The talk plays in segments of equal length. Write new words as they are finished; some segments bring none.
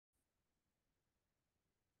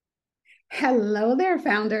Hello there,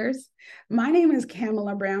 founders. My name is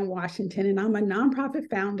Kamala Brown Washington, and I'm a nonprofit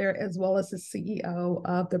founder as well as the CEO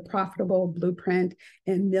of the Profitable Blueprint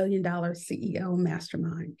and Million Dollar CEO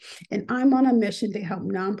Mastermind. And I'm on a mission to help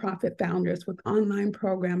nonprofit founders with online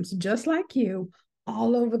programs just like you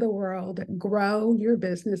all over the world grow your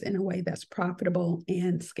business in a way that's profitable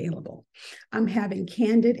and scalable. I'm having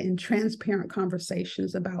candid and transparent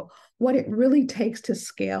conversations about what it really takes to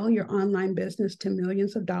scale your online business to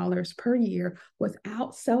millions of dollars per year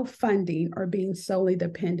without self-funding or being solely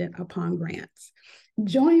dependent upon grants.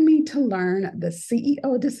 Join me to learn the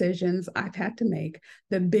CEO decisions I've had to make,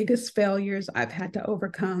 the biggest failures I've had to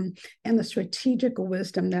overcome, and the strategic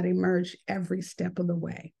wisdom that emerged every step of the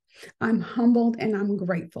way. I'm humbled and I'm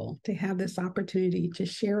grateful to have this opportunity to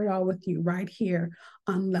share it all with you right here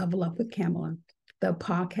on Level Up with Kamala, the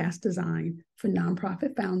podcast designed for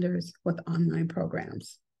nonprofit founders with online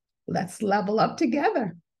programs. Let's level up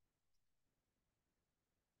together.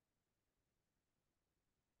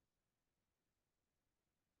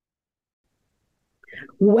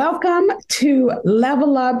 Welcome to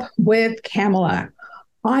Level Up with Kamala.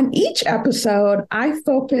 On each episode, I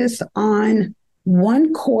focus on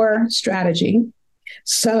one core strategy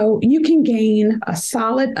so you can gain a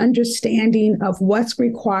solid understanding of what's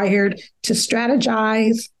required to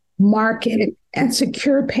strategize, market, and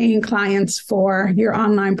secure paying clients for your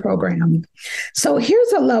online program. So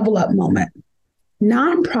here's a level up moment.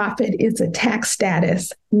 Nonprofit is a tax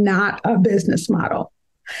status, not a business model.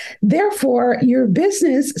 Therefore, your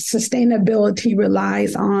business sustainability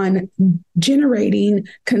relies on generating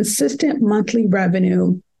consistent monthly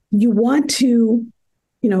revenue. You want to,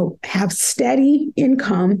 have steady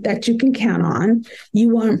income that you can count on. You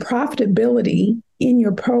want profitability in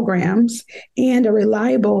your programs and a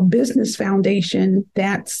reliable business foundation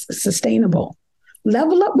that's sustainable.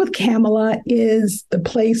 Level Up with Kamala is the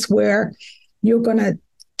place where you're going to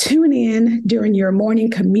tune in during your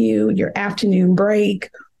morning commute, your afternoon break,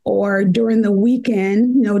 or during the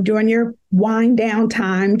weekend, during your wind down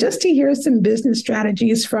time, just to hear some business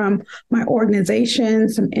strategies from my organization,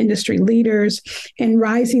 some industry leaders, and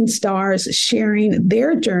rising stars sharing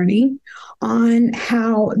their journey on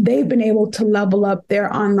how they've been able to level up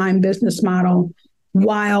their online business model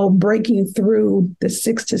while breaking through the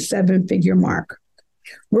 6 to 7 figure mark.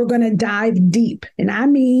 We're going to dive deep, and I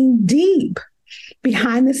mean deep,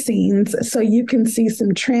 behind the scenes so you can see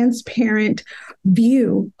some transparent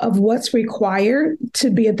view of what's required to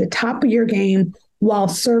be at the top of your game while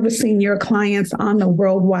servicing your clients on the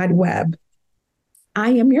World Wide Web.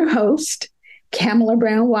 I am your host, Kamala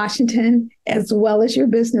Brown Washington, as well as your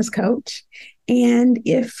business coach. And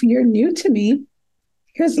if you're new to me,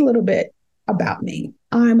 here's a little bit about me.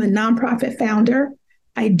 I'm a nonprofit founder.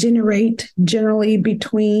 I generate generally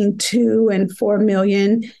between 2 and 4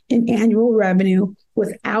 million in annual revenue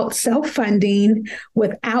without self-funding,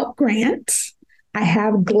 without grants. I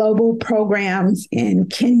have global programs in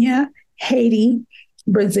Kenya, Haiti,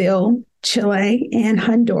 Brazil, Chile, and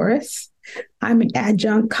Honduras. I'm an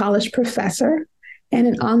adjunct college professor and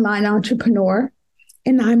an online entrepreneur,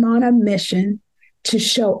 and I'm on a mission to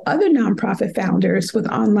show other nonprofit founders with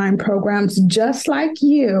online programs just like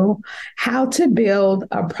you how to build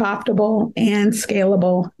a profitable and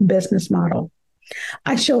scalable business model.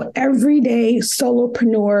 I show everyday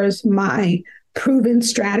solopreneurs my proven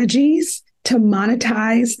strategies to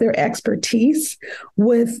monetize their expertise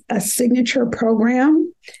with a signature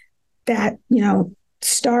program that,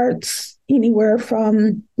 starts anywhere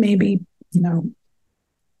from maybe, $500,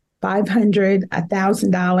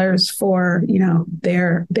 $1,000 for,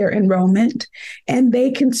 their enrollment, and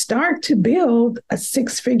they can start to build a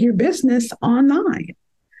 6-figure business online.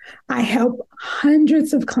 I help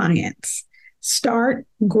hundreds of clients start,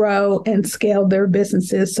 grow, and scale their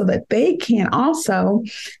businesses so that they can also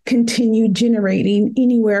continue generating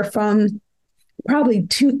anywhere from probably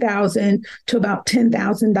 $2,000 to about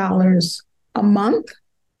 $10,000 a month.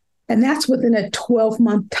 And that's within a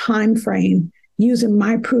 12-month time frame using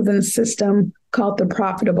my proven system called the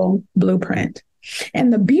Profitable Blueprint.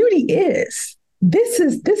 And the beauty is, this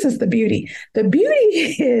is the beauty. The beauty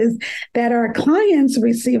is that our clients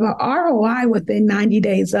receive a ROI within 90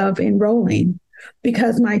 days of enrolling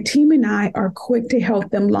because my team and I are quick to help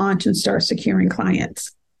them launch and start securing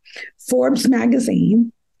clients. Forbes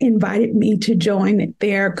magazine invited me to join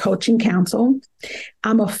their coaching council.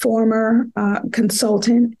 I'm a former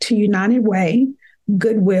consultant to United Way,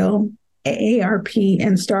 Goodwill, AARP,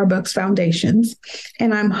 and Starbucks Foundations.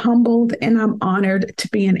 And I'm humbled and I'm honored to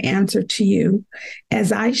be an answer to you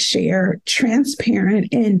as I share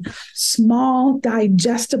transparent and small,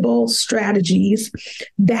 digestible strategies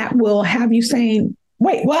that will have you saying,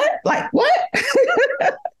 Wait, what? Like what?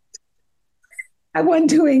 I want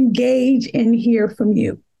to engage and hear from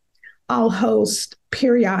you. I'll host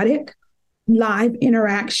periodic live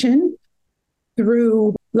interaction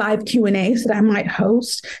through live Q&As that I might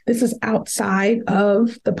host. This is outside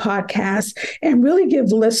of the podcast and really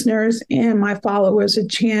give listeners and my followers a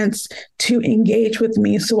chance to engage with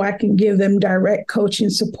me so I can give them direct coaching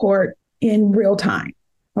support in real time.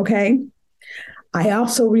 Okay. I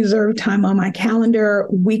also reserve time on my calendar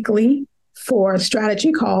weekly for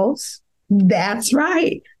strategy calls. That's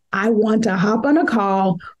right. I want to hop on a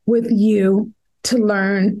call with you to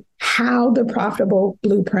learn how the Profitable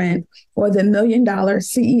Blueprint or the $1 Million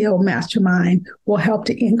CEO Mastermind will help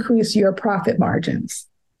to increase your profit margins.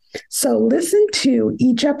 So listen to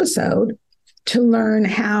each episode to learn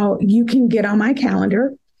how you can get on my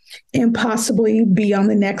calendar and possibly be on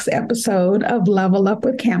the next episode of Level Up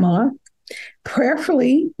with Kamala.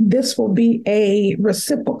 Prayerfully, this will be a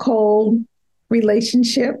reciprocal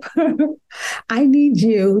relationship. I need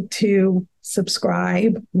you to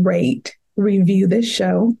subscribe, rate, review this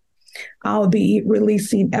show. I'll be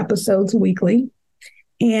releasing episodes weekly.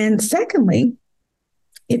 And secondly,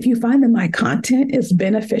 if you find that my content is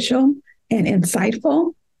beneficial and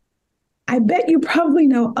insightful, I bet you probably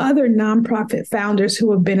know other nonprofit founders who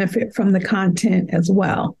will benefit from the content as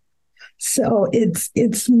well. So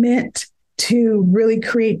it's meant to really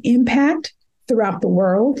create impact throughout the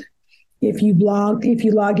world. If you log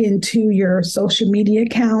into your social media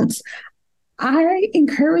accounts, I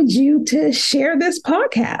encourage you to share this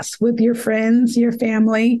podcast with your friends, your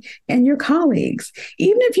family, and your colleagues.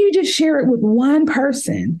 Even if you just share it with one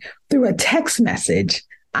person through a text message,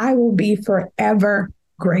 I will be forever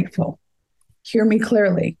grateful. Hear me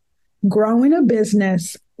clearly. Growing a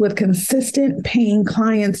business with consistent paying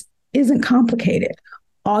clients isn't complicated.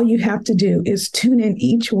 All you have to do is tune in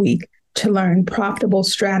each week to learn profitable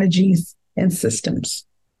strategies and systems.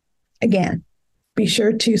 Again, be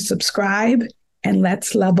sure to subscribe and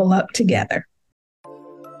let's level up together.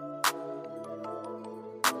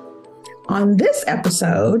 On this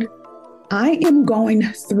episode, I am going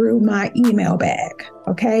through my email bag,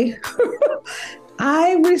 okay?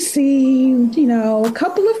 I received, a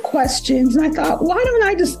couple of questions and I thought, why don't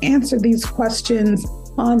I just answer these questions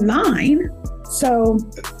online so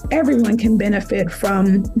everyone can benefit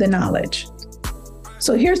from the knowledge?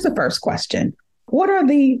 So here's the first question. What are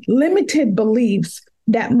the limited beliefs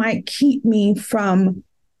that might keep me from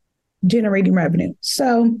generating revenue?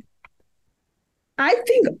 So I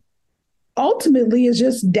think ultimately is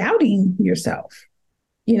just doubting yourself.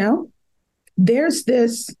 There's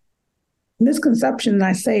this misconception that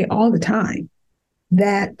I say all the time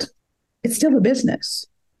that it's still a business,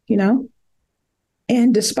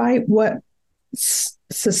 and despite what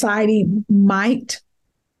society might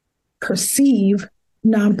perceive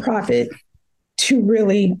nonprofit to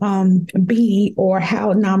really be, or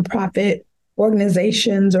how nonprofit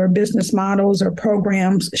organizations or business models or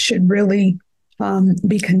programs should really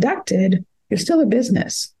be conducted, you're still a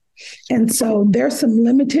business. And so there's some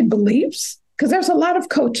limited beliefs because there's a lot of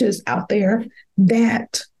coaches out there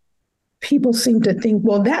that people seem to think,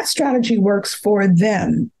 well, that strategy works for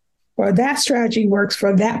them, or that strategy works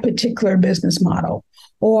for that particular business model,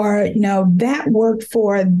 or, that worked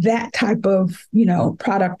for that type of,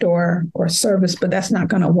 product or service, but that's not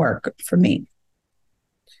going to work for me.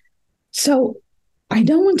 So I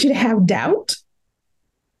don't want you to have doubt,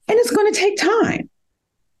 and it's going to take time.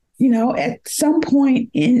 At some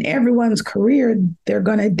point in everyone's career, they're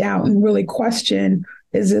going to doubt and really question,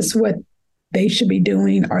 is this what they should be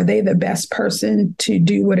doing? Are they the best person to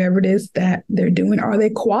do whatever it is that they're doing? Are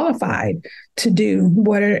they qualified to do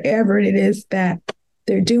whatever it is that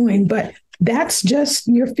they're doing? But that's just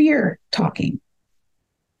your fear talking.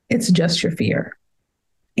 It's just your fear.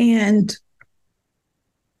 And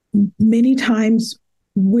many times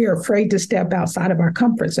we're afraid to step outside of our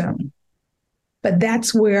comfort zone. But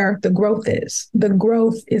that's where the growth is. The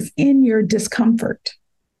growth is in your discomfort,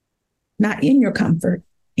 not in your comfort,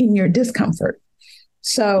 in your discomfort.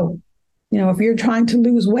 So, if you're trying to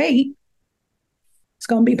lose weight, it's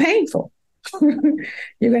going to be painful.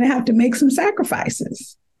 You're going to have to make some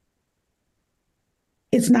sacrifices.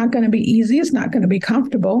 It's not going to be easy. It's not going to be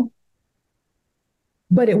comfortable,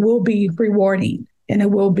 but it will be rewarding and it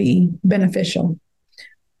will be beneficial.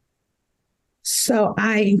 So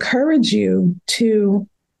I encourage you to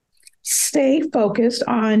stay focused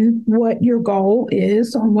on what your goal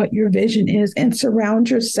is, on what your vision is, and surround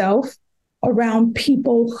yourself around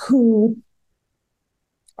people who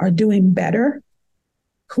are doing better,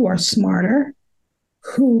 who are smarter,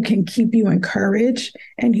 who can keep you encouraged,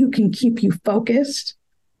 and who can keep you focused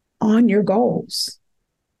on your goals.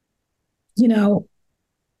 you know,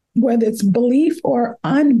 whether it's belief or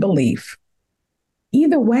unbelief,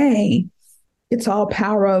 either way, it's all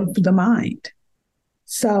power of the mind.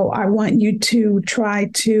 So I want you to try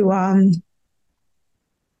to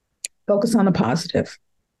focus on the positive,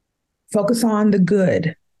 focus on the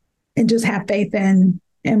good, and just have faith and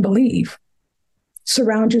believe.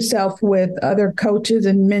 Surround yourself with other coaches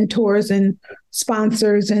and mentors and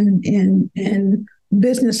sponsors and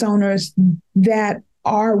business owners that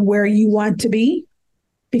are where you want to be,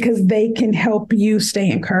 because they can help you stay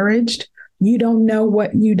encouraged. You don't know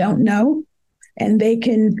what you don't know, and they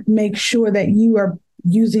can make sure that you are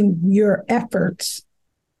using your efforts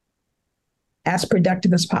as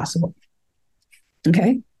productive as possible.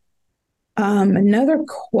 Okay. Another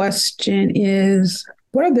question is,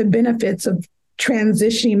 what are the benefits of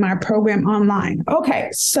transitioning my program online? Okay,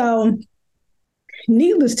 so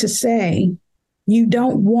needless to say, you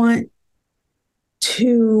don't want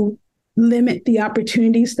to limit the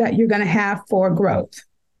opportunities that you're going to have for growth.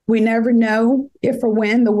 We never know if or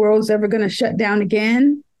when the world's ever going to shut down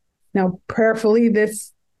again. Now, prayerfully,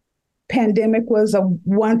 this pandemic was a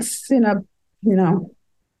once in a,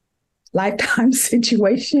 lifetime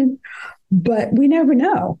situation, but we never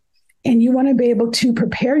know. And you want to be able to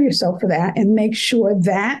prepare yourself for that and make sure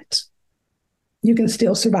that you can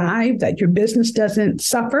still survive, that your business doesn't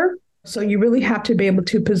suffer. So you really have to be able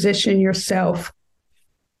to position yourself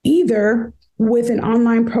either with an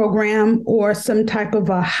online program or some type of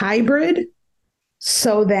a hybrid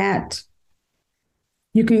so that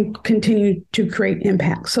you can continue to create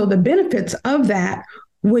impact. So the benefits of that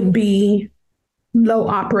would be low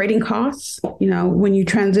operating costs. When you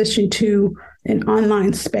transition to an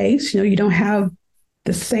online space, you don't have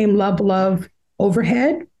the same level of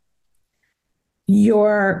overhead.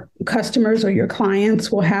 Your customers or your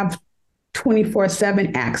clients will have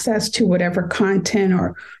 24/7 access to whatever content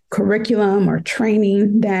or curriculum or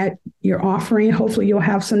training that you're offering. Hopefully you'll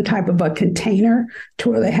have some type of a container to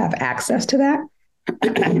where they have access to that.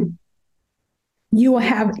 You will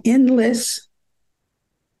have endless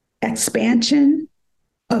expansion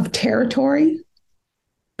of territory,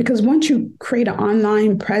 because once you create an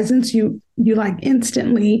online presence, you like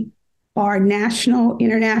instantly are national,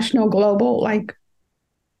 international, global. Like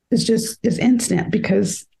it's instant,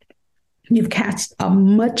 because you've cast a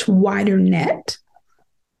much wider net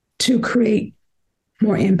to create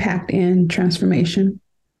more impact and transformation.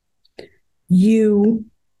 You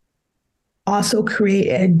also create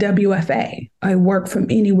a WFA, a work from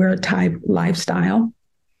anywhere type lifestyle.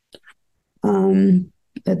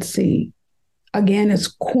 Let's see. Again, it's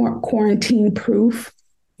quarantine proof.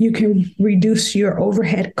 You can reduce your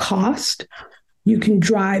overhead cost. You can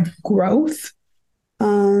drive growth.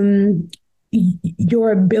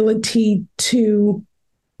 Your ability to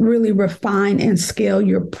really refine and scale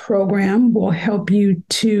your program will help you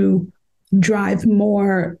to drive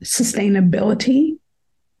more sustainability.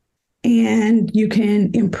 And you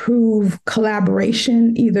can improve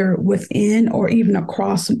collaboration either within or even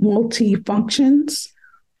across multi-functions.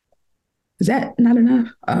 Is that not enough?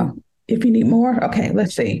 If you need more, okay,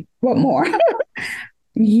 let's see. What more?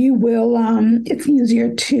 You will, it's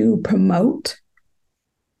easier to promote.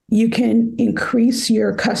 You can increase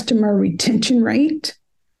your customer retention rate.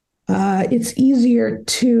 It's easier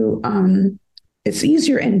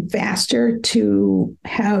and faster to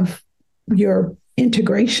have your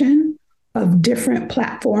integration of different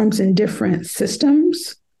platforms and different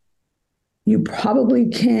systems. You probably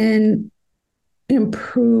can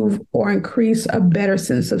improve or increase a better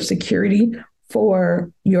sense of security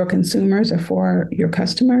for your consumers or for your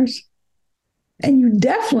customers. And you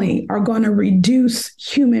definitely are going to reduce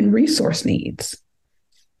human resource needs.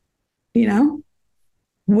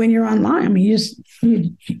 When you're online, I mean,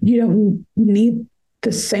 you don't need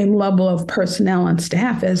the same level of personnel and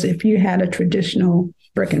staff as if you had a traditional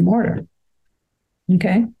brick and mortar.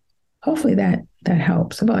 Okay. Hopefully that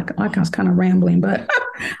helps. Like I was kind of rambling, but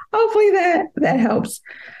hopefully that helps.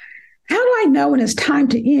 How do I know when it's time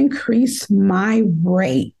to increase my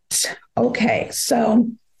rate? Okay. So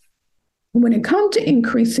when it comes to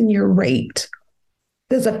increasing your rate,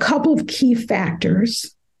 there's a couple of key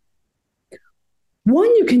factors.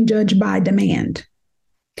 One, you can judge by demand.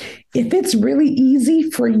 If it's really easy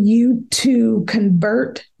for you to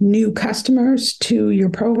convert new customers to your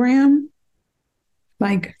program,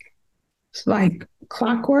 like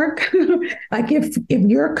clockwork, like if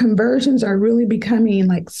your conversions are really becoming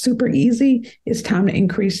like super easy, it's time to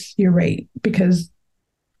increase your rate, because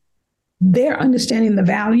they're understanding the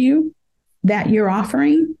value that you're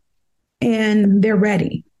offering and they're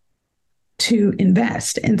ready to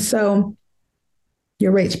invest. And so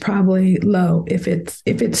your rate's probably low. If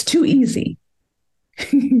it's too easy,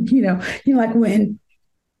 like when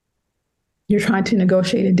you're trying to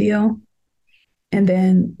negotiate a deal and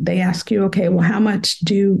then they ask you, okay, well, how much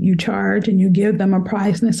do you charge? And you give them a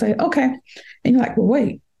price and they say, okay. And you're like, well,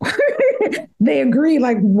 wait, they agree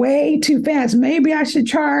like way too fast. Maybe I should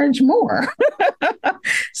charge more.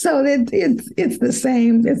 So it's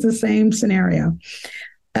the same scenario.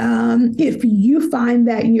 If you find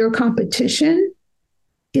that your competition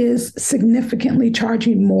is significantly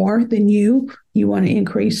charging more than you want to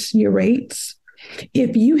increase your rates.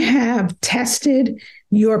 If you have tested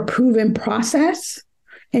your proven process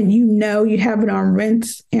and you have it on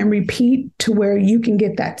rinse and repeat to where you can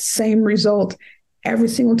get that same result every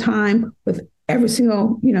single time with every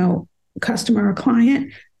single, customer or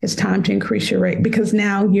client, it's time to increase your rate because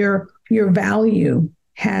now your value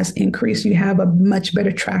has increased. You have a much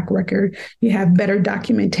better track record. You have better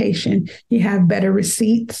documentation. You have better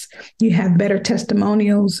receipts. You have better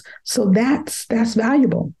testimonials. So that's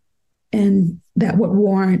valuable. And that would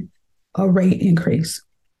warrant a rate increase.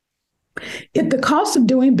 If the cost of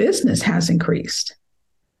doing business has increased,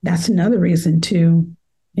 that's another reason to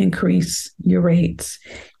increase your rates.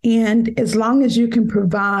 And as long as you can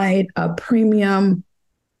provide a premium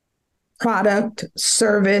product,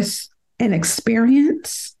 service, and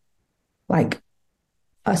experience, like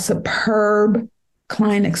a superb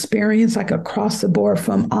client experience, like across the board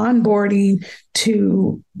from onboarding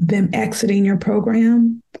to them exiting your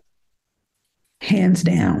program, hands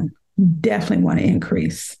down, definitely want to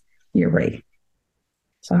increase your rate.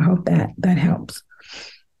 So I hope that helps.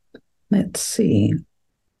 Let's see.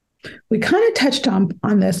 We kind of touched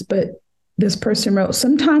on this, but this person wrote,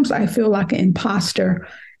 sometimes I feel like an imposter.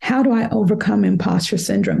 How do I overcome imposter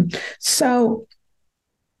syndrome? So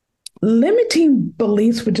limiting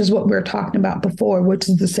beliefs, which is what we were talking about before, which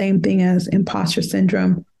is the same thing as imposter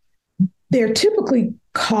syndrome, they're typically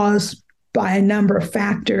caused by a number of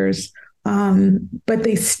factors, but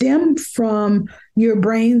they stem from your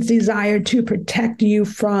brain's desire to protect you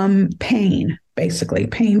from pain, basically,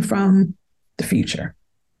 pain from the future.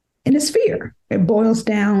 And it's fear. It boils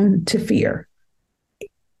down to fear.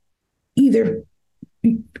 Either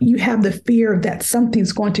you have the fear that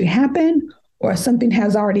something's going to happen or something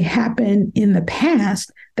has already happened in the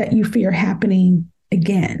past that you fear happening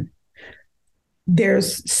again.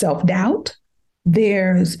 There's self-doubt,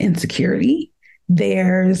 there's insecurity,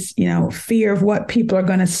 there's, fear of what people are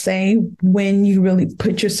going to say when you really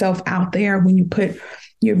put yourself out there, when you put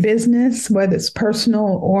your business, whether it's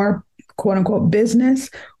personal or quote unquote business,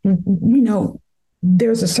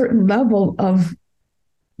 there's a certain level of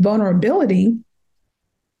vulnerability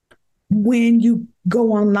when you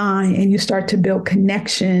go online and you start to build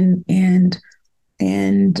connection and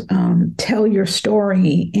tell your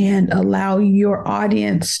story and allow your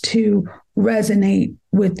audience to resonate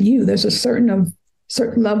with you. There's a certain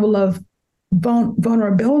level of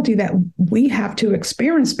vulnerability that we have to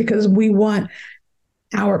experience because we want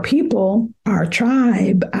our people, our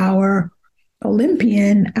tribe, our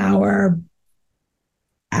Olympian, our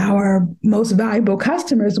most valuable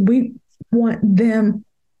customers, we want them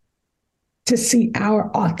to see our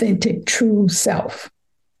authentic, true self.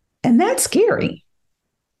 And that's scary.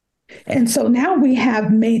 And so now we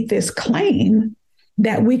have made this claim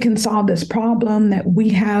that we can solve this problem, that we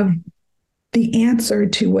have the answer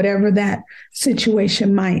to whatever that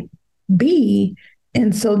situation might be.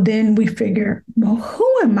 And so then we figure, well,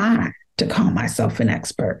 who am I to call myself an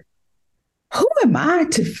expert? Who am I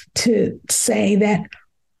to say that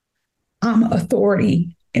I'm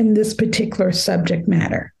authority in this particular subject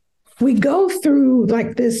matter? We go through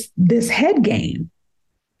like this head game,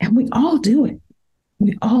 and we all do it.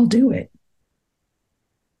 We all do it.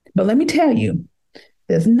 But let me tell you,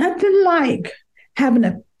 there's nothing like having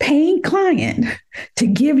a paying client to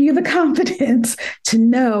give you the confidence to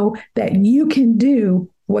know that you can do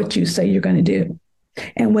what you say you're going to do.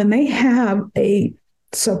 And when they have a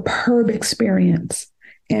superb experience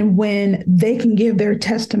and when they can give their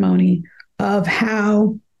testimony of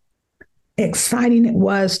how exciting it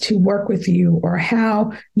was to work with you, or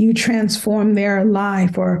how you transformed their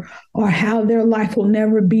life, or how their life will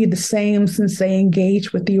never be the same since they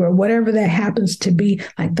engaged with you, or whatever that happens to be,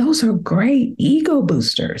 like those are great ego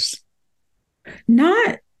boosters.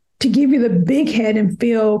 Not to give you the big head and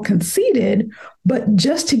feel conceited, but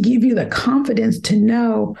just to give you the confidence to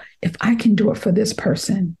know, if I can do it for this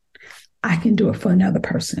person, I can do it for another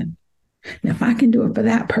person. And if I can do it for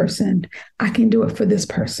that person, I can do it for this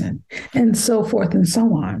person, and so forth and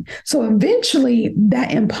so on. So eventually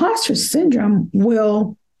that imposter syndrome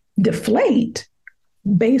will deflate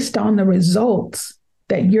based on the results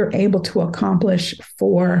that you're able to accomplish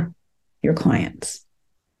for your clients.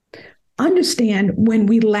 Understand when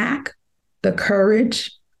we lack the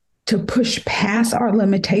courage to push past our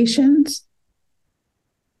limitations,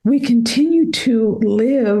 we continue to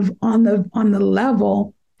live on the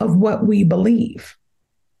level of what we believe.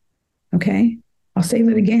 Okay? I'll say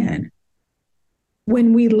that again.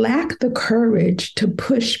 When we lack the courage to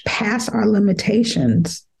push past our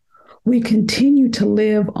limitations, we continue to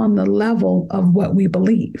live on the level of what we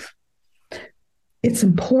believe. It's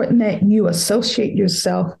important that you associate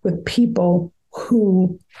yourself with people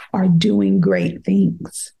who are doing great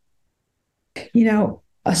things. You know,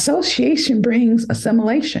 association brings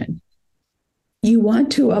assimilation. You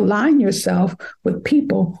want to align yourself with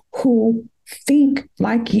people who think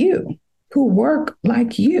like you, who work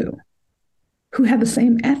like you, who have the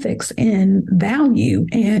same ethics and value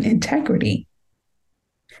and integrity.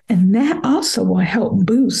 And that also will help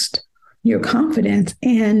boost your confidence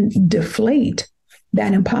and deflate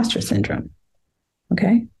that imposter syndrome.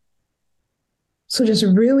 Okay? So just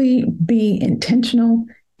really be intentional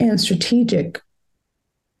and strategic.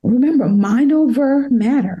 Remember, mind over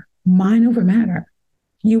matter. Mind over matter.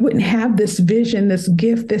 You wouldn't have this vision, this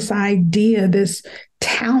gift, this idea, this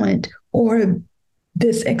talent, or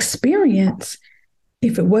this experience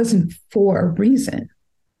if it wasn't for a reason.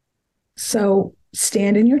 So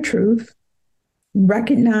stand in your truth,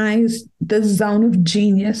 recognize the zone of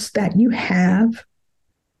genius that you have,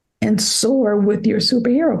 and soar with your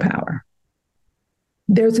superhero power.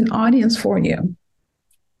 There's an audience for you.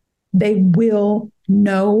 They will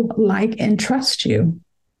know, like, and trust you.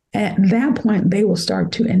 At that point, they will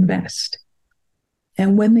start to invest.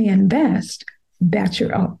 And when they invest, that's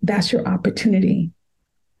your opportunity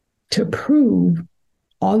to prove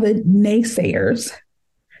all the naysayers.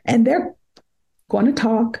 And they're going to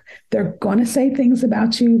talk. They're going to say things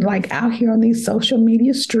about you, like out here on these social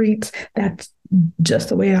media streets. That's just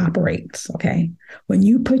the way it operates. Okay. When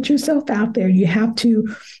you put yourself out there, you have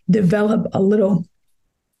to develop a little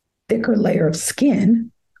thicker layer of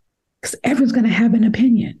skin, because everyone's going to have an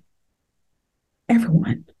opinion.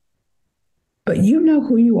 Everyone. But you know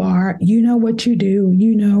who you are. You know what you do.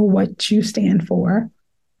 You know what you stand for.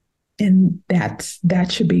 And that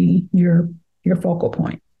should be your focal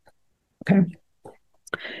point. Okay.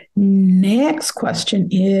 Next question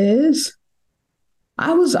is,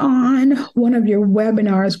 I was on one of your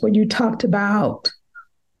webinars where you talked about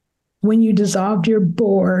when you dissolved your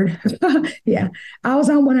board. Yeah, I was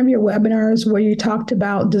on one of your webinars where you talked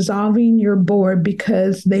about dissolving your board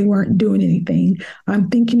because they weren't doing anything. I'm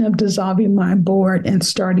thinking of dissolving my board and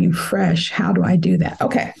starting fresh. How do I do that?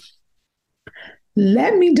 Okay.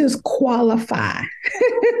 Let me just qualify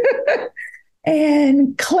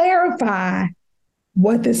and clarify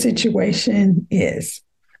what the situation is.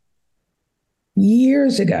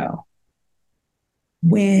 Years ago,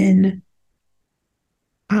 when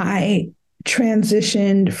I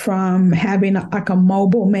transitioned from having a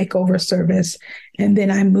mobile makeover service, and then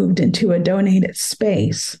I moved into a donated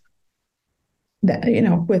space that,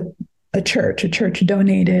 with a church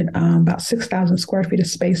donated about 6,000 square feet of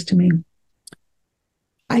space to me.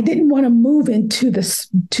 I didn't want to move into the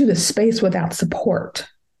space without support.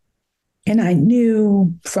 And I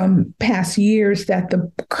knew from past years that the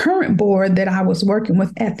current board that I was working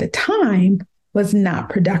with at the time was not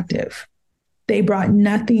productive. They brought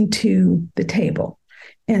nothing to the table.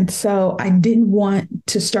 And so I didn't want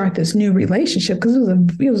to start this new relationship because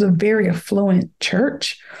it was a very affluent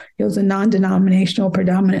church. It was a non-denominational,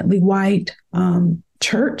 predominantly white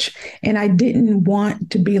church. And I didn't want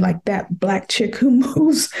to be like that Black chick who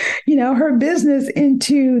moves, her business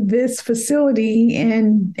into this facility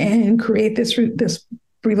and create this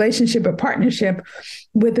relationship or partnership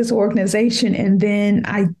with this organization. And then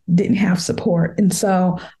I didn't have support. And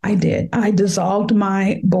so I dissolved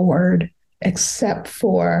my board except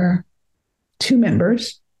for 2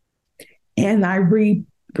 members. And I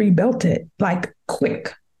rebuilt it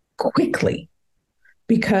quickly,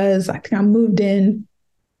 because I think I moved in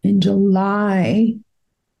July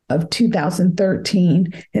of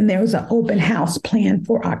 2013, and there was an open house planned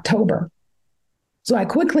for October. So I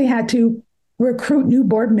quickly had to recruit new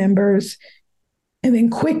board members and then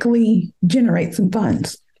quickly generate some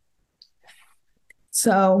funds.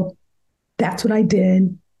 So that's what I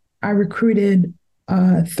did. I recruited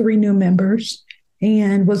 3 new members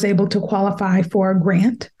and was able to qualify for a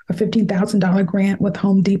grant, a $15,000 grant with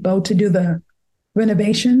Home Depot to do the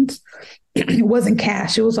renovations. It wasn't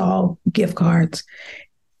cash. It was all gift cards.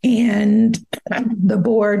 And the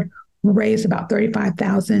board raised about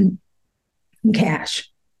 $35,000 in cash.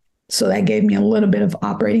 So that gave me a little bit of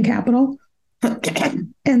operating capital.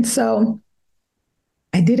 And so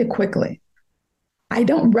I did it quickly. I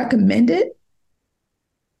don't recommend it.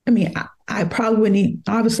 I mean, I probably would need,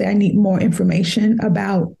 obviously, I need more information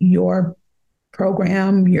about your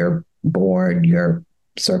program, your board, your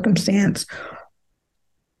circumstance.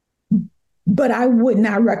 But I would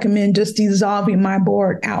not recommend just dissolving my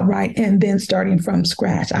board outright and then starting from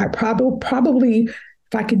scratch. I probably,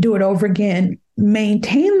 if I could do it over again,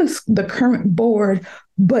 maintain the current board,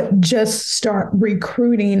 but just start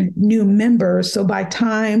recruiting new members. So by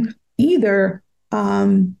time either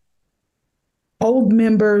old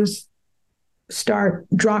members start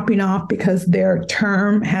dropping off because their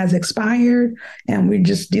term has expired and we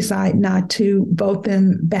just decide not to vote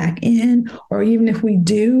them back in, or even if we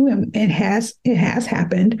do, and it has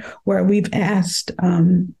happened where we've asked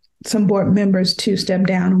some board members to step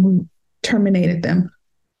down and we terminated them.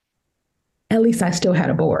 At least I still had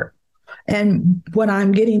a board. And what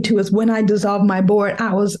I'm getting to is when I dissolved my board,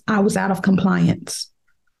 I was out of compliance.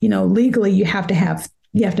 Legally you have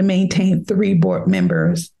to maintain 3 board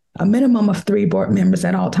members, a minimum of 3 board members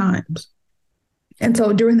at all times. And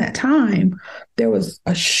so during that time, there was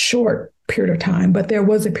a short period of time, but there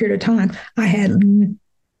was a period of time I had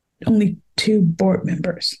only 2 board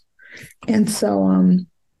members. And so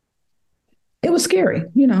it was scary,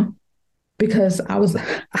 because I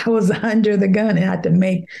was under the gun and I had to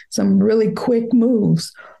make some really quick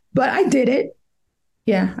moves. But I did it.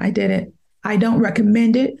 Yeah, I did it. I don't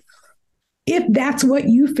recommend it. If that's what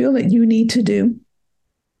you feel that you need to do,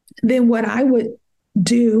 then what I would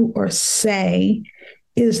do or say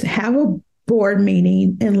is have a board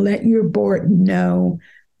meeting and let your board know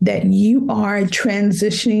that you are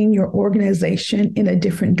transitioning your organization in a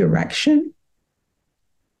different direction.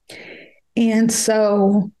 And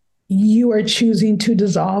so you are choosing to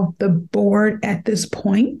dissolve the board at this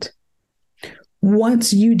point.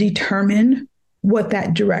 Once you determine what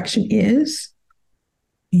that direction is,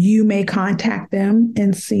 you may contact them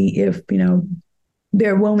and see if,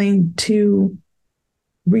 they're willing to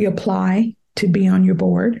reapply to be on your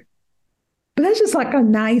board. But that's just like a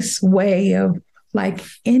nice way of like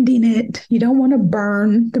ending it. You don't want to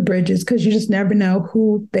burn the bridges because you just never know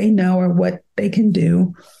who they know or what they can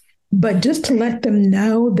do. But just to let them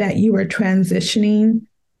know that you are transitioning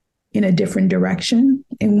in a different direction.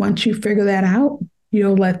 And once you figure that out,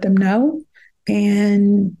 you'll let them know.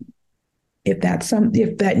 And if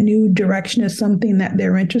that new direction is something that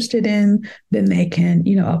they're interested in, then they can,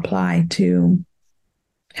 apply to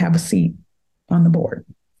have a seat on the board.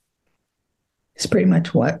 It's pretty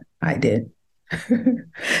much what I did.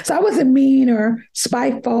 So I wasn't mean or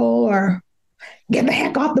spiteful or get the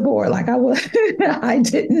heck off the board like I was. I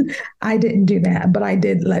didn't do that, but I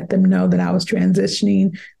did let them know that I was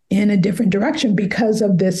transitioning in a different direction because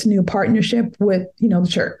of this new partnership with, the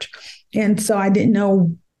church. And so I didn't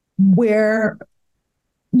know where,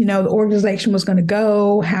 the organization was going to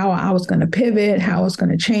go, how I was going to pivot, how I was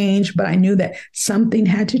going to change, but I knew that something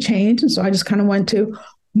had to change. And so I just kind of wanted to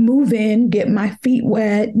move in, get my feet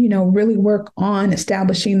wet, really work on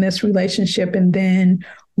establishing this relationship. And then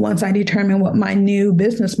once I determined what my new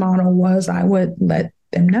business model was, I would let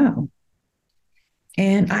them know.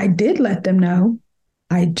 And I did let them know.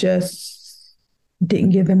 I just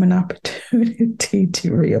didn't give them an opportunity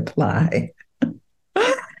to reapply.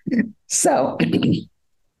 So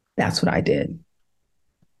that's what I did.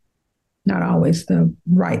 Not always the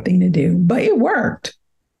right thing to do, but it worked.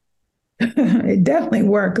 It definitely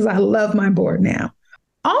worked because I love my board now.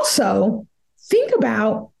 Also, think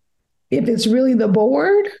about if it's really the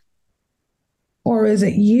board or is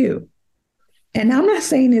it you? And I'm not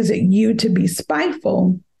saying is it you to be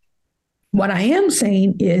spiteful. What I am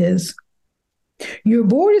saying is your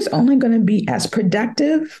board is only going to be as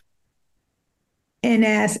productive and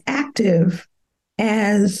as active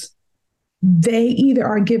as they either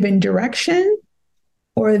are given direction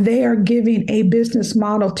or they are giving a business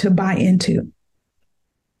model to buy into.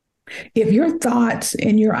 If your thoughts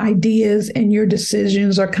and your ideas and your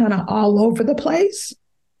decisions are kind of all over the place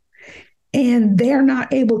and they're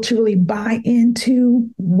not able to really buy into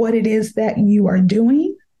what it is that you are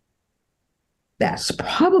doing, that's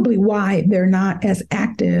probably why they're not as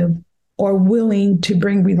active or willing to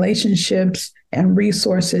bring relationships and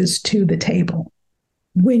resources to the table.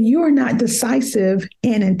 When you are not decisive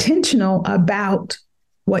and intentional about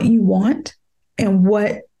what you want and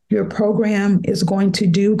what your program is going to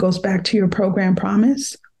do, goes back to your program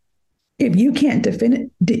promise. If you can't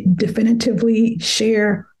definitively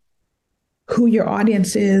share who your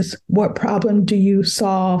audience is, what problem do you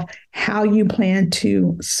solve, how you plan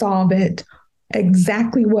to solve it,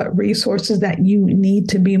 exactly what resources that you need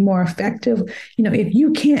to be more effective. If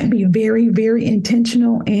you can't be very, very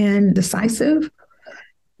intentional and decisive,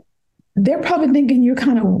 they're probably thinking you're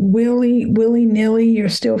kind of willy nilly. You're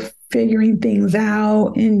still figuring things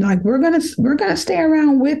out, and like we're gonna stay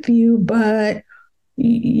around with you, but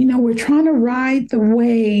we're trying to ride the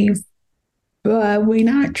wave, but we're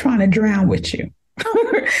not trying to drown with you.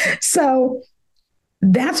 So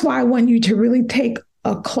that's why I want you to really take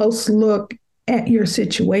a close look at your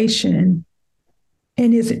situation.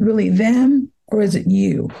 And is it really them or is it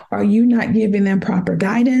you? Are you not giving them proper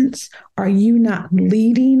guidance? Are you not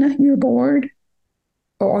leading your board?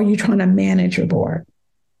 Or are you trying to manage your board?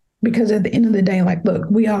 Because at the end of the day, like, look,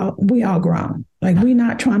 we all grown. Like, we're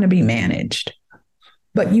not trying to be managed,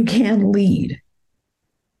 but you can lead.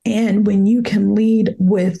 And when you can lead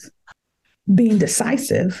with being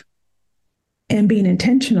decisive and being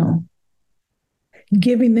intentional,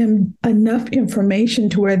 giving them enough information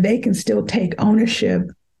to where they can still take ownership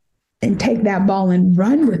and take that ball and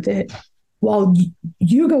run with it while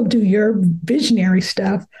you go do your visionary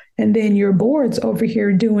stuff. And then your board's over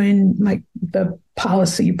here doing like the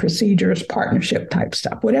policy, procedures, partnership type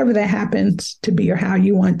stuff, whatever that happens to be or how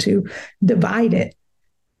you want to divide it.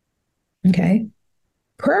 Okay.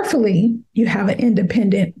 Prayerfully, you have an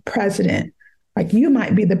independent president. Like, you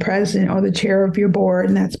might be the president or the chair of your board,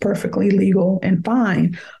 and that's perfectly legal and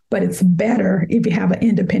fine, but it's better if you have an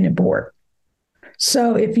independent board.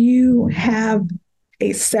 So if you have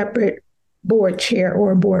a separate board chair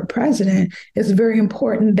or a board president, it's very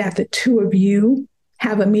important that the two of you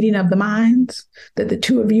have a meeting of the minds, that the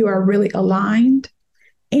two of you are really aligned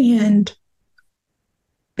and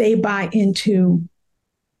they buy into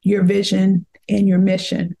your vision and your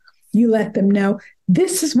mission. You let them know,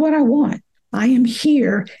 this is what I want. I am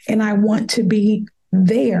here and I want to be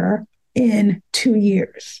there in 2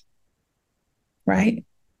 years, right?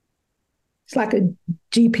 It's like a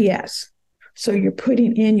GPS. So you're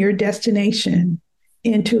putting in your destination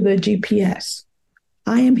into the GPS.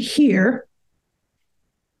 I am here.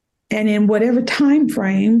 And in whatever time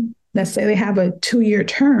frame, let's say they have a 2-year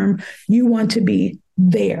term, you want to be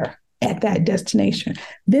there at that destination.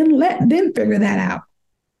 Then let them figure that out.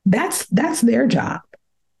 That's their job.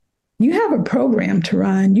 You have a program to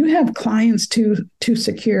run, you have clients to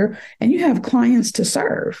secure, and you have clients to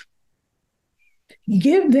serve.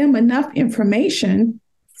 Give them enough information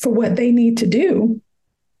for what they need to do,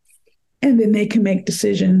 and then they can make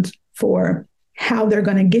decisions for how they're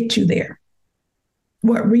going to get you there.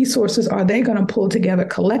 What resources are they going to pull together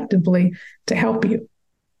collectively to help you?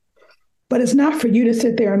 But it's not for you to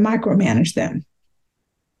sit there and micromanage them.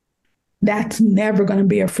 That's never going to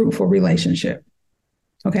be a fruitful relationship.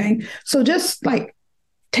 Okay. So just like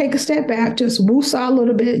take a step back, just woosah a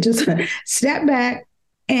little bit, just step back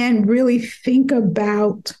and really think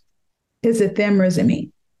about, is it them or is it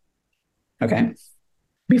me? Okay.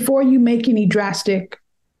 Before you make any drastic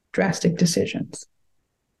decisions.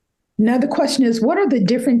 Now, the question is, what are the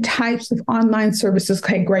different types of online services?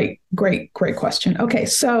 Okay, great question. Okay,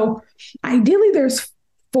 so ideally there's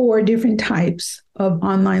 4 different types of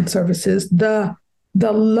online services. The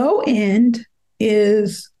low end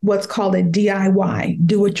is what's called a DIY,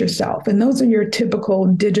 do it yourself. And those are your typical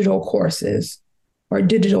digital courses or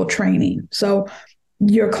digital training. So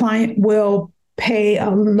your client will pay a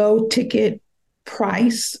low ticket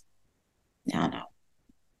price. I don't know,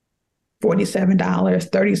 $47,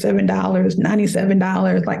 $37,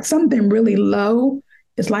 $97, like something really low.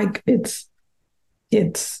 It's like it's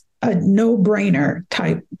a no-brainer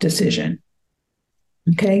type decision.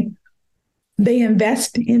 Okay. They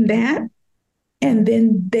invest in that and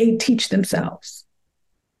then they teach themselves.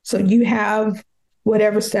 So you have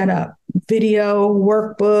whatever set up, video,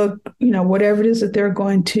 workbook, whatever it is that they're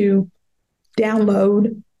going to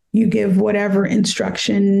download. You give whatever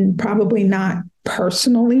instruction, probably not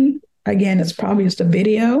personally. Again, it's probably just a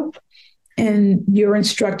video and you're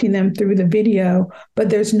instructing them through the video, but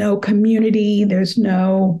there's no community. There's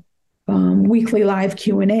no weekly live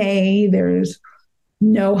Q&A. There's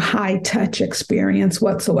no high touch experience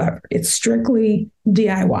whatsoever. It's strictly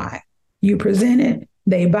DIY. You present it,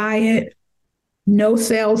 they buy it, no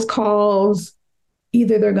sales calls.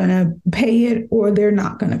 Either they're going to pay it or they're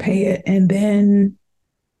not going to pay it. And then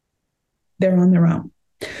they're on their own.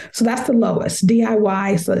 So that's the lowest.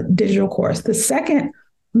 DIY is a digital course. The second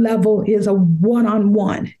level is a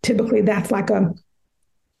one-on-one. Typically, that's like a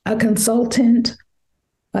consultant,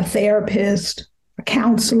 a therapist, a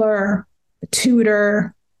counselor, a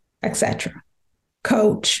tutor, etc.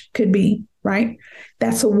 Coach could be, right?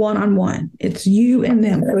 That's a one-on-one. It's you and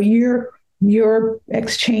them. So you're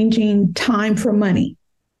exchanging time for money.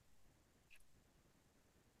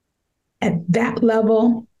 At that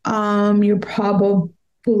level, you're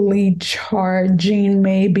probably charging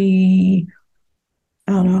maybe,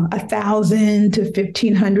 I don't know, $1,000 to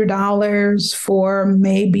 $1,500 for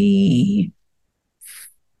maybe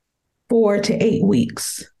 4 to 8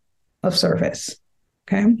 weeks of service.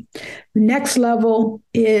 Okay. The next level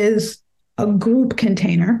is a group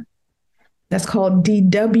container. That's called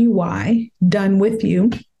DWY, done with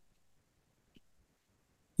you.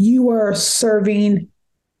 You are serving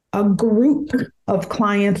a group of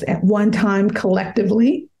clients at one time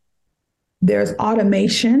collectively. There's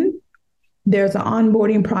automation. There's an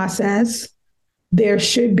onboarding process. There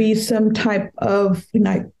should be some type of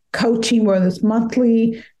coaching, whether it's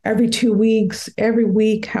monthly, every 2 weeks, every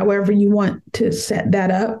week, however you want to set that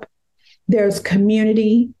up. There's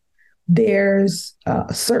community. There's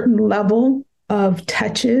a certain level of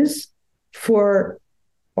touches for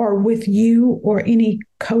or with you or any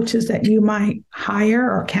coaches that you might hire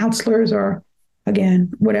or counselors or,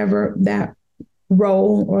 again, whatever that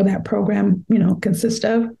role or that program, consists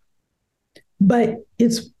of. But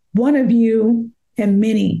it's one of you and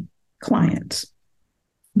many clients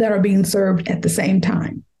that are being served at the same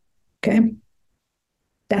time. Okay.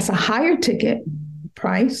 That's a higher ticket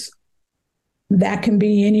price. That can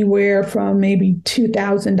be anywhere from maybe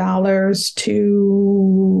 $2,000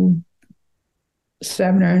 to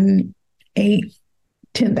 $7,000, $8,000,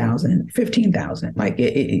 $10,000, $15,000. Like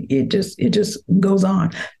it just goes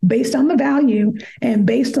on based on the value and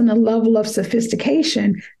based on the level of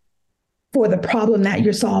sophistication for the problem that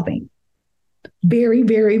you're solving. Very,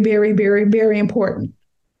 very, very, very, very important.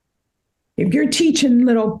 If you're teaching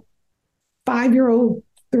little 5-year-old,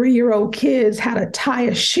 3-year-old kids how to tie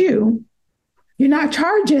a shoe, you're not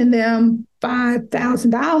charging them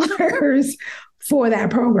 $5,000 for that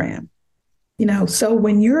program. So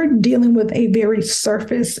when you're dealing with a very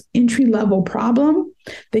surface entry-level problem,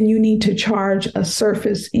 then you need to charge a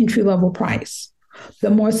surface entry-level price.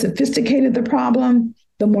 The more sophisticated the problem,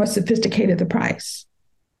 the more sophisticated the price.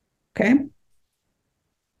 Okay.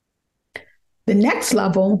 The next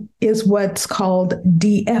level is what's called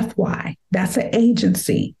DFY. That's an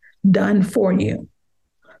agency done for you.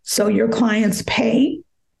 So your clients pay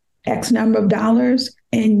X number of dollars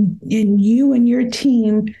and you and your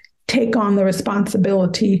team take on the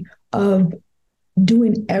responsibility of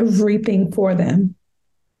doing everything for them.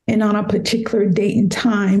 And on a particular date and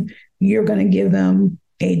time, you're going to give them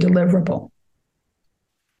a deliverable.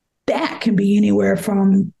 That can be anywhere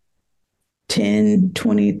from 10,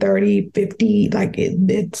 20, 30, 50,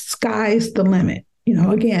 it sky's the limit,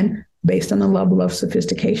 again, based on the level of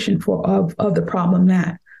sophistication of the problem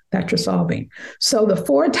that you're solving. So the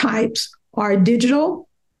 4 types are digital,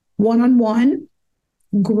 one-on-one,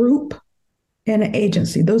 group, and an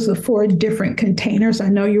agency. Those are the 4 different containers. I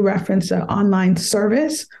know you reference an online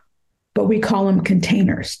service, but we call them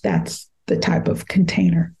containers. That's the type of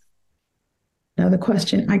container. Another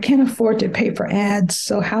question, I can't afford to pay for ads,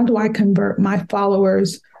 so how do I convert my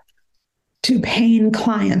followers to paying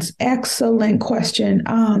clients? Excellent question.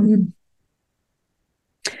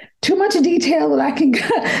 Too much detail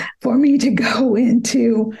that for me to go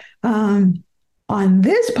into on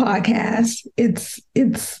this podcast.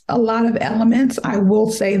 It's a lot of elements. I will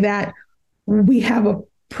say that we have a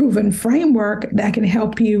proven framework that can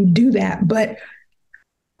help you do that. But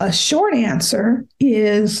a short answer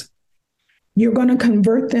is you're going to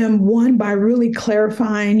convert them, one, by really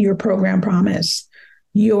clarifying your program promise,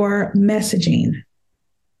 your messaging,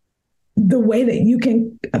 the way that you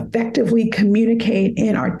can effectively communicate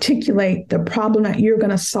and articulate the problem that you're going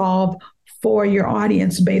to solve for your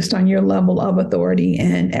audience based on your level of authority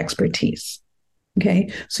and expertise.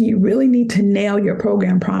 Okay, so you really need to nail your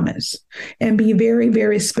program promise and be very,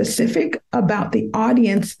 very specific about the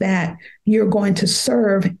audience that you're going to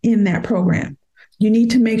serve in that program. You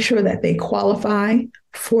need to make sure that they qualify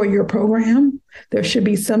for your program. There should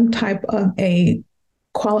be some type of a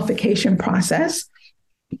qualification process,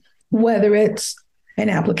 whether it's an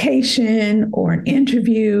application or an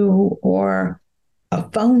interview or a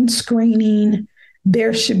phone screening.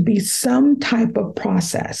 There should be some type of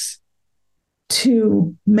process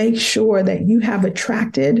to make sure that you have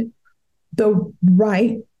attracted the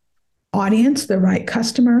right audience, the right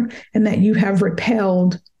customer, and that you have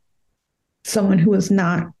repelled someone who is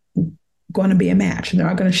not going to be a match. They're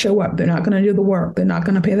not going to show up. They're not going to do the work. They're not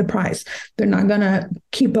going to pay the price. They're not going to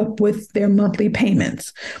keep up with their monthly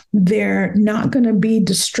payments. They're not going to be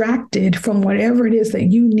distracted from whatever it is that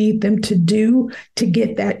you need them to do to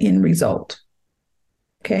get that end result.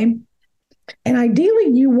 Okay. And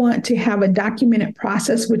ideally, you want to have a documented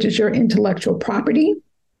process, which is your intellectual property,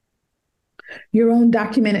 your own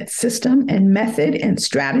documented system and method and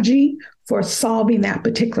strategy for solving that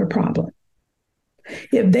particular problem.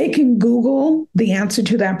 If they can Google the answer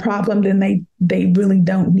to that problem, then they really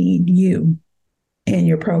don't need you in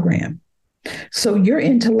your program. So your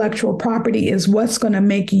intellectual property is what's going to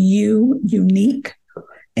make you unique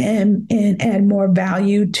and add more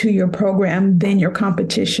value to your program than your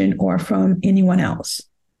competition or from anyone else.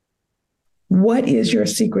 What is your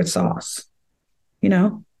secret sauce? You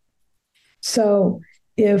know? So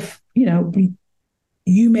if,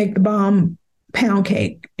 you make the bomb pound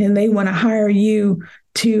cake and they want to hire you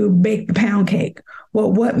to bake the pound cake,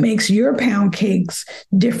 well, what makes your pound cakes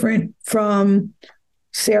different from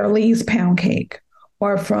Sara Lee's pound cake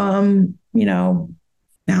or from, I don't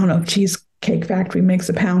know if Cheesecake Factory makes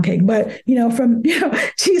a pound cake, but, from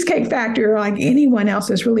Cheesecake Factory or like anyone else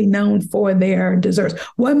that's really known for their desserts.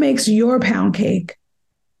 What makes your pound cake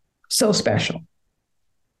so special?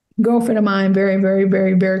 Girlfriend of mine, very, very,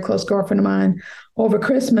 very, very close girlfriend of mine, over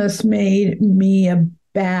Christmas made me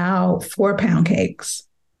about 4-pound cakes.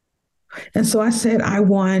 And so I said, I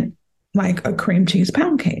want like a cream cheese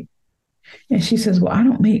pound cake. And she says, well, I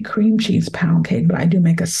don't make cream cheese pound cake, but I do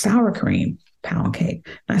make a sour cream pound cake.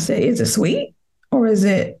 And I said, is it sweet or is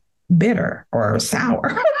it bitter or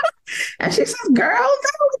sour? And she says, girl,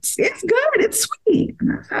 no, it's good. It's sweet.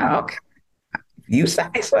 And I said, okay, you say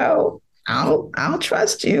so. I'll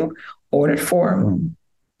trust you. Ordered 4 of them.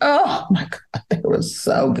 Oh my God, they were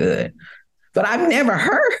so good. But I've never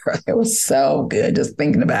heard, it was so good just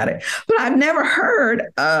thinking about it. But I've never heard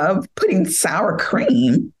of putting sour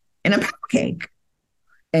cream in a pound cake.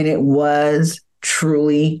 And it was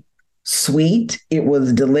truly sweet. It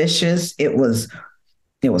was delicious. It was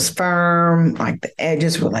firm. Like the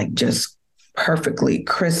edges were like just perfectly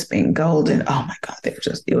crisp and golden. Oh my God,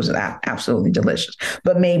 it was absolutely delicious.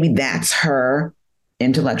 But maybe that's her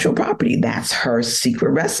intellectual property. That's her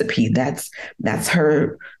secret recipe. That's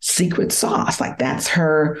her secret sauce. Like that's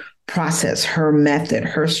her process, her method,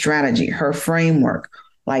 her strategy, her framework.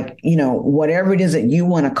 Like, whatever it is that you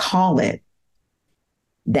want to call it,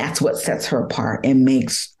 that's what sets her apart and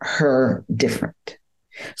makes her different.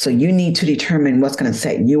 So you need to determine what's going to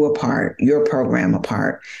set you apart, your program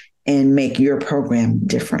apart, and make your program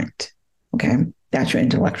different. Okay. That's your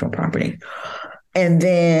intellectual property. And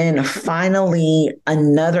then finally,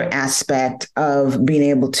 another aspect of being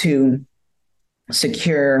able to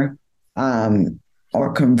secure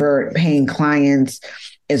or convert paying clients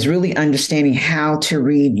is really understanding how to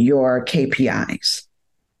read your KPIs.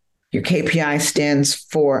 Your KPI stands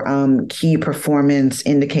for key performance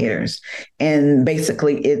indicators. And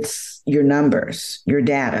basically, it's your numbers, your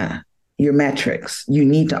data, your metrics. You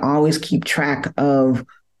need to always keep track of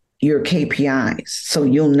your KPIs so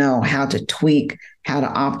you'll know how to tweak, how to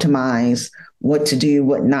optimize, what to do,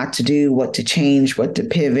 what not to do, what to change, what to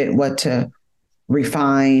pivot, what to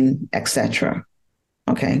refine, etc.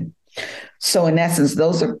 Okay. So in essence,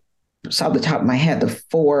 those are, just off the top of my head, the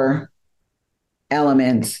 4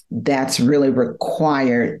 elements that's really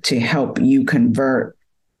required to help you convert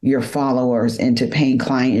your followers into paying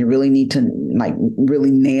client. You really need to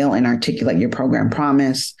really nail and articulate your program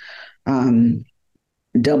promise,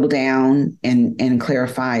 double down and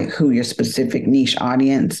clarify who your specific niche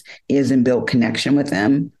audience is and build connection with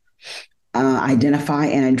them. Identify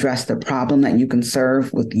and address the problem that you can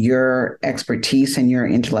serve with your expertise and your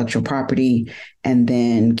intellectual property, and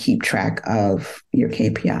then keep track of your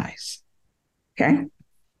KPIs. Okay.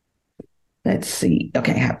 Let's see.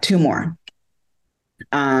 Okay, I have 2 more.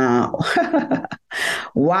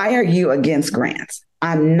 Why are you against grants?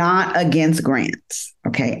 I'm not against grants.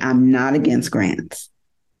 Okay, I'm not against grants.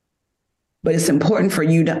 But it's important for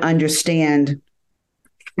you to understand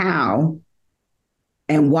how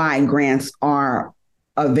and why grants are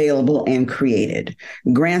available and created.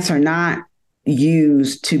 Grants are not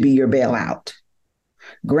used to be your bailout.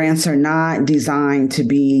 Grants are not designed to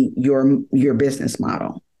be your business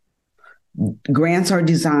model. Grants are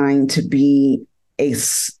designed to be a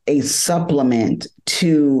supplement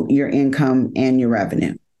to your income and your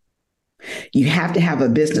revenue. You have to have a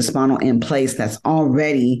business model in place that's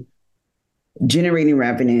already generating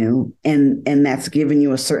revenue and that's giving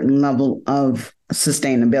you a certain level of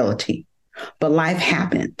sustainability. But life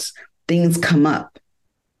happens. Things come up.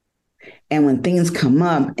 And when things come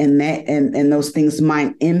up and those things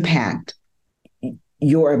might impact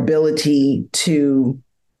your ability to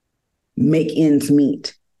make ends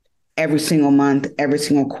meet every single month, every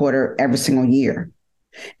single quarter, every single year.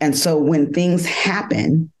 And so when things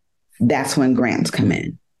happen, that's when grants come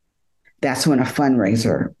in. That's when a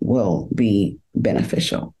fundraiser will be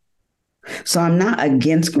beneficial. So I'm not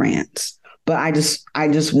against grants, but I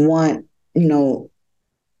just want,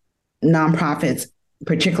 nonprofits,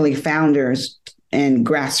 particularly founders, and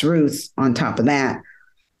grassroots on top of that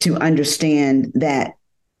to understand that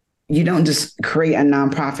you don't just create a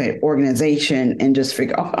nonprofit organization and just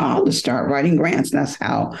figure, oh, I'll just start writing grants. That's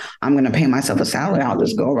how I'm going to pay myself a salary. I'll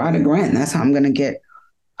just go write a grant. And that's how I'm going to get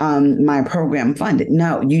my program funded.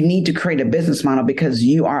 No, you need to create a business model because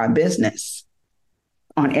you are a business.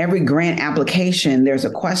 On every grant application, there's a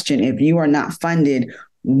question. If you are not funded,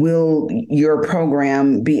 will your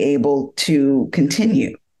program be able to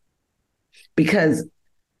continue? Because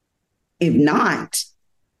if not,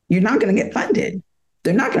 you're not going to get funded.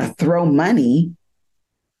 They're not going to throw money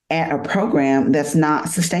at a program that's not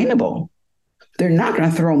sustainable. They're not going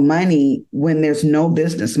to throw money when there's no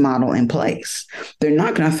business model in place. They're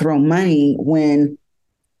not going to throw money when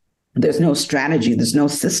there's no strategy, there's no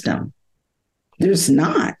system. There's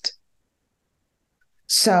not.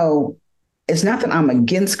 So it's not that I'm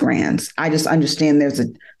against grants. I just understand there's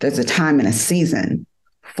a time and a season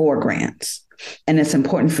for grants. And it's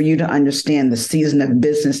important for you to understand the season of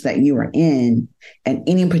business that you are in at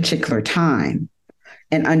any particular time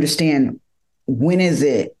and understand when is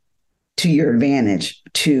it to your advantage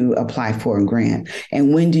to apply for a grant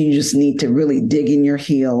and when do you just need to really dig in your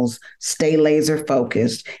heels, stay laser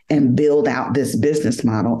focused and build out this business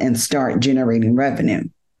model and start generating revenue.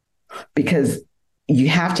 Because you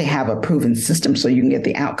have to have a proven system so you can get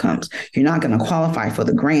the outcomes. You're not going to qualify for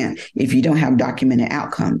the grant if you don't have documented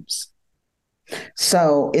outcomes.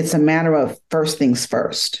 So it's a matter of first things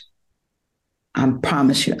first. I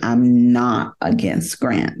promise you, I'm not against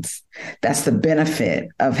grants. That's the benefit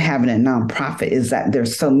of having a nonprofit is that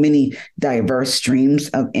there's so many diverse streams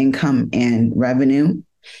of income and revenue,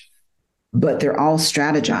 but they're all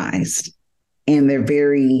strategized and they're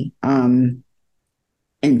very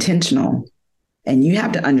intentional. And you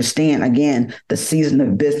have to understand, again, the season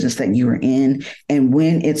of business that you are in and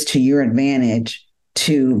when it's to your advantage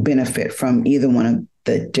to benefit from either one of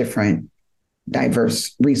the different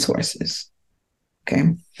diverse resources.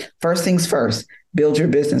 Okay. First things first, build your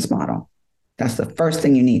business model. That's the first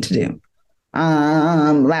thing you need to do.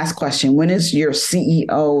 Last question. When is your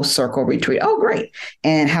CEO Circle retreat? Oh, great.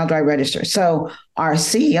 And how do I register? So our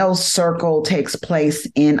CEO Circle takes place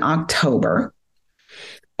in October.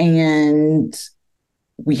 And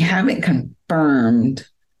we haven't confirmed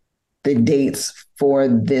the dates for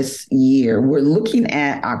this year. We're looking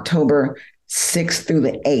at October 6th through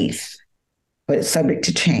the 8th, but it's subject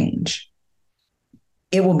to change.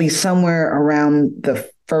 It will be somewhere around the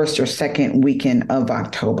first or second weekend of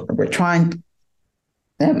October.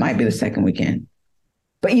 That might be the second weekend.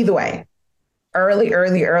 But either way,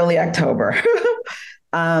 early October.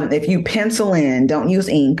 If you pencil in, don't use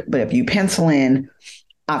ink, but if you pencil in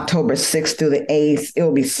October 6th through the 8th, it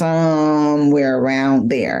will be somewhere around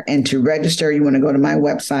there. And to register, you want to go to my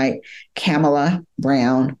website,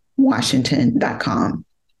 KamilaBrownWashington.com.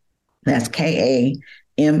 That's KAMILA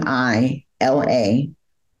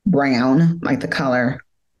Brown, like the color,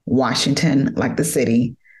 Washington, like the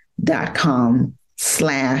city, .com/CEO.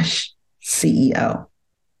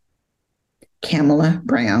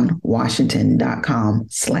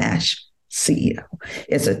 KamilaBrownWashington.com/CEO.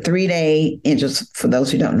 It's a 3-day, and just for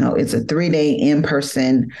those who don't know, it's a 3-day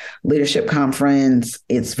in-person leadership conference.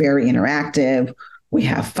 It's very interactive. We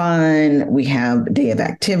have fun. We have a day of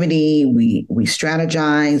activity. We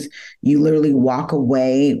strategize. You literally walk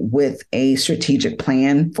away with a strategic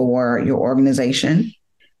plan for your organization.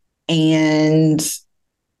 And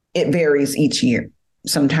it varies each year.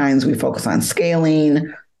 Sometimes we focus on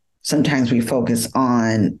scaling. Sometimes we focus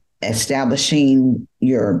on establishing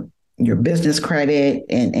your business credit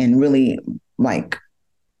and really like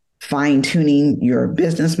fine-tuning your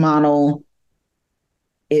business model.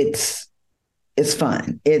 It's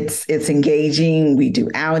fun. It's engaging. We do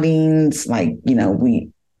outings,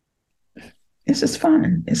 it's just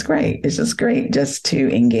fun. It's great. It's just great just to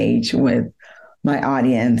engage with my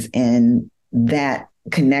audience. And that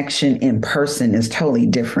connection in person is totally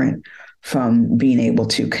different from being able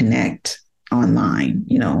to connect online,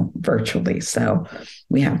 virtually. So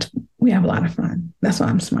we have a lot of fun. That's why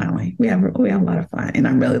I'm smiling. We have a lot of fun, and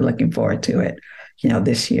I'm really looking forward to it.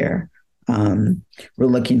 This year, we're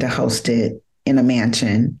looking to host it in a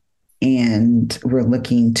mansion, and we're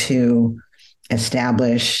looking to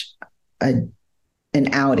establish an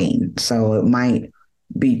outing. So it might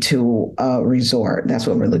be to a resort. That's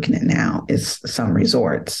what we're looking at now, is some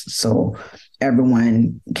resorts. So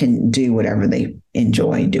everyone can do whatever they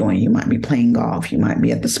enjoy doing. You might be playing golf. You might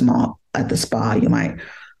be at the spa. You might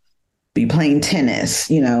be playing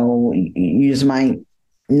tennis. You just might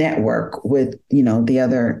network with, the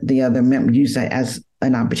other members. Use that as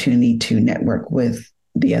an opportunity to network with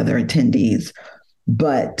the other attendees.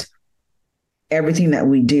 But everything that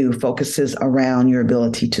we do focuses around your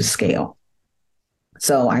ability to scale.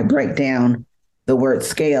 So I break down the word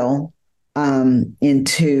scale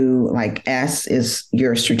into like S is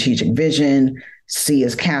your strategic vision, C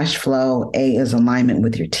is cash flow, A is alignment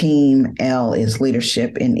with your team, L is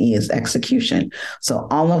leadership, and E is execution. So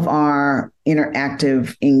all of our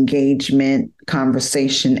interactive engagement,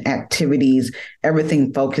 conversation activities,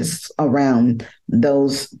 everything focused around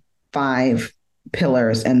those 5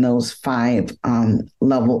 pillars and those 5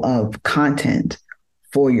 level of content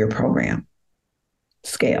for your program.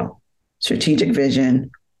 Scale, strategic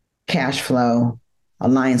vision, cash flow,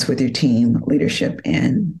 alliance with your team, leadership,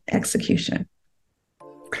 and execution.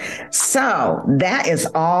 So that is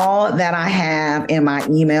all that I have in my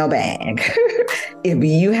email bag. If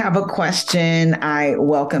you have a question, I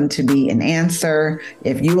welcome to be an answer.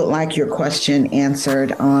 If you would like your question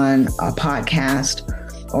answered on a podcast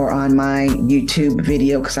or on my YouTube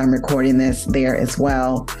video, because I'm recording this there as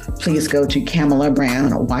well, please go to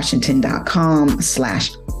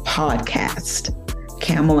CamelaBrownWashington.com/podcast.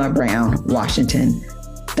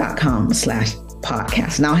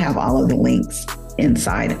 CamelaBrownWashington.com/podcast. And I'll have all of the links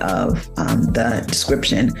inside of the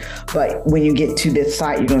description. But when you get to this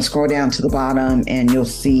site, you're going to scroll down to the bottom and you'll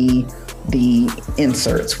see the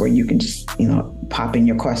inserts where you can just, pop in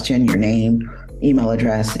your question, your name, email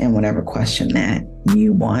address, and whatever question that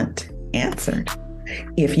you want answered.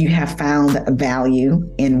 If you have found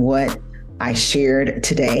value in what I shared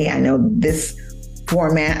today, I know this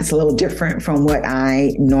format is a little different from what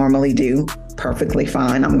I normally do. Perfectly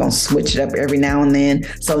fine. I'm going to switch it up every now and then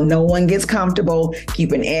so no one gets comfortable,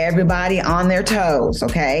 keeping everybody on their toes.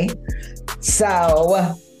 Okay.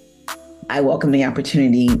 So I welcome the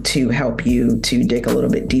opportunity to help you to dig a little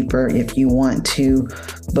bit deeper. If you want to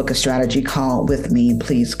book a strategy call with me,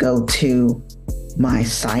 please go to my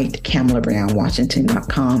site,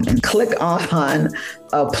 CamelaBrownWashington.com, and click on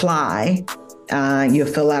apply. You'll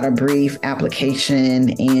fill out a brief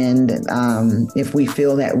application, and if we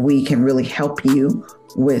feel that we can really help you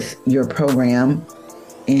with your program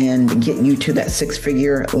and get you to that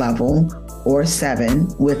 6-figure level or 7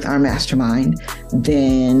 with our mastermind,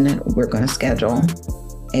 then we're going to schedule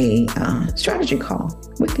a strategy call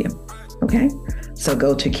with you. Okay. So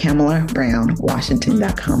go to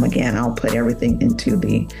CamelaBrownWashington.com. Again, I'll put everything into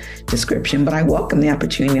the description, but I welcome the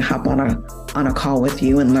opportunity to hop on a call with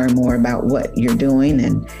you and learn more about what you're doing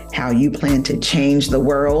and how you plan to change the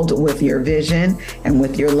world with your vision and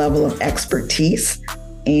with your level of expertise,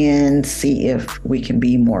 and see if we can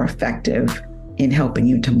be more effective in helping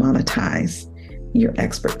you to monetize your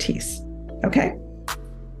expertise. Okay.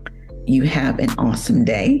 You have an awesome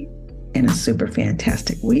day and a super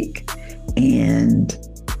fantastic week. And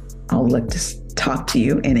I'll look to talk to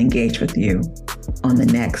you and engage with you on the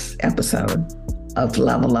next episode of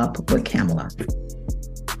Level Up with Camela.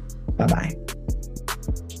 Bye-bye.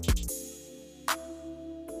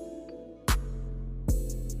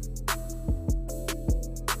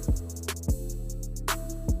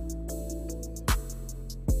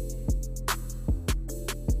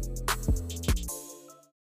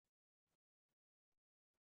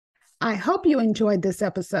 I hope you enjoyed this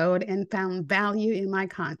episode and found value in my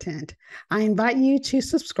content. I invite you to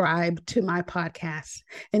subscribe to my podcast.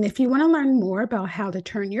 And if you want to learn more about how to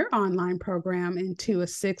turn your online program into a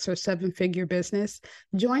 6 or 7-figure business,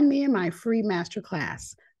 join me in my free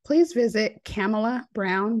masterclass. Please visit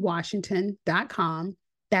CamelaBrownWashington.com.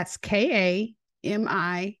 That's KAMILA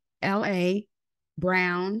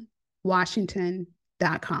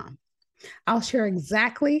BrownWashington.com. I'll share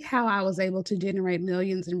exactly how I was able to generate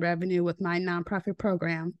millions in revenue with my nonprofit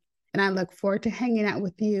program. And I look forward to hanging out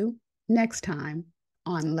with you next time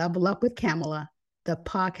on Level Up with Camela, the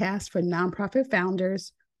podcast for nonprofit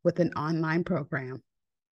founders with an online program.